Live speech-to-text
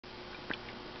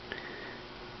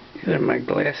These are my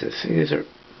glasses. See, these are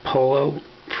polo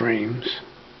frames.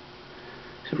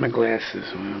 These are my glasses.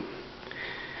 Well,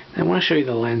 I want to show you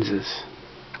the lenses.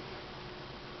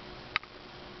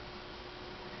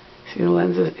 See the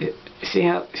lenses? See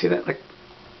how? See that? Like,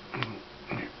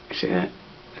 see that?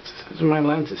 Those are my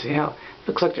lenses. See how it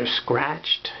looks like they're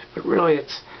scratched, but really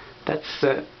that's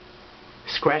the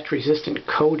scratch-resistant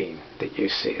coating that you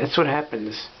see. That's what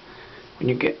happens when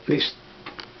you get these.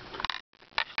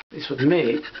 At least with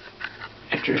me,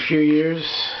 after a few years,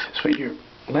 that's what your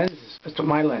lenses. That's what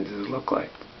my lenses look like.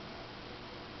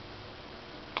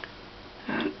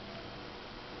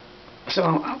 So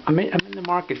I'm in the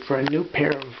market for a new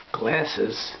pair of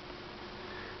glasses,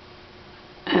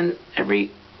 and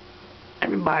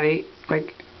everybody,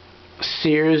 like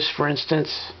Sears, for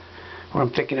instance, or I'm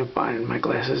thinking of buying my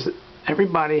glasses.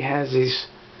 Everybody has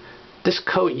this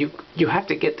coat. You have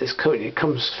to get this coating. It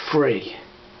comes free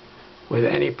with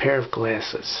any pair of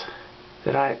glasses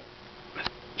that I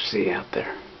see out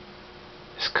there.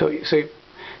 This coating. So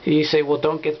you say, well,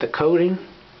 don't get the coating.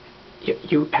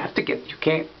 You have to get. You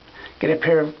can't get a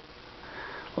pair of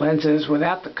lenses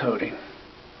without the coating.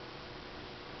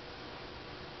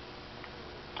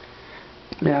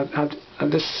 Now,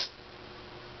 this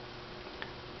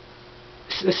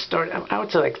started, I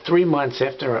would say, like 3 months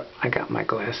after I got my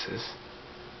glasses.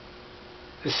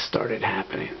 This started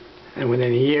happening, and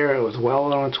within a year, it was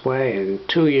well on its way. In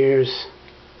 2 years,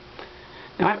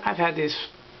 now I've had these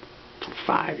for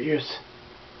 5 years,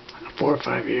 4 or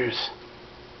 5 years.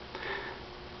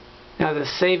 Now, the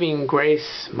saving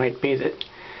grace might be that,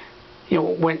 you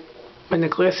know, when the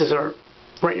glasses are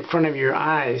right in front of your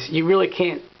eyes, you really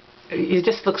can't. It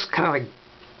just looks kind of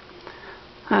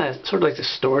like, sort of like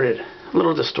distorted, a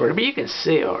little distorted, but you can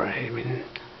see all right. I mean,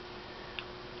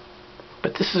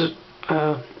 but this is,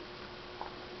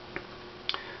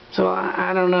 so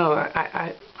I don't know.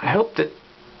 I hope that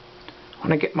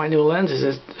when I get my new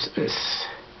lenses, this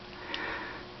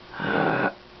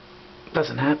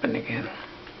doesn't happen again.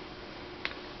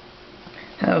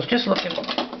 And I was just looking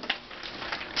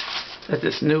at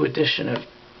this new edition of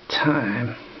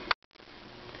Time,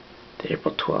 the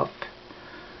April 12th.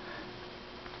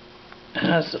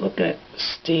 And I was looking at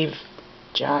Steve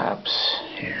Jobs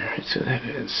here. That's who that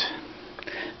is.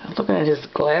 I was looking at his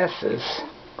glasses,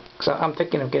 so I'm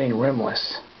thinking of getting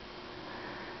rimless.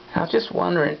 I was just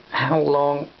wondering how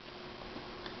long.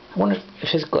 I wonder if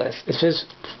his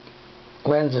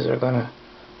lenses are gonna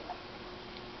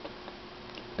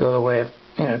go the way of,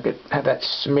 you know, have that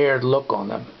smeared look on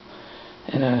them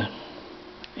in a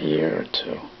year or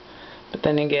two. But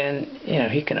then again, you know,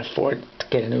 he can afford to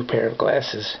get a new pair of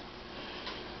glasses,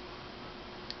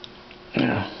 you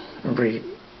know, every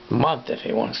month if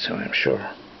he wants to, I'm sure.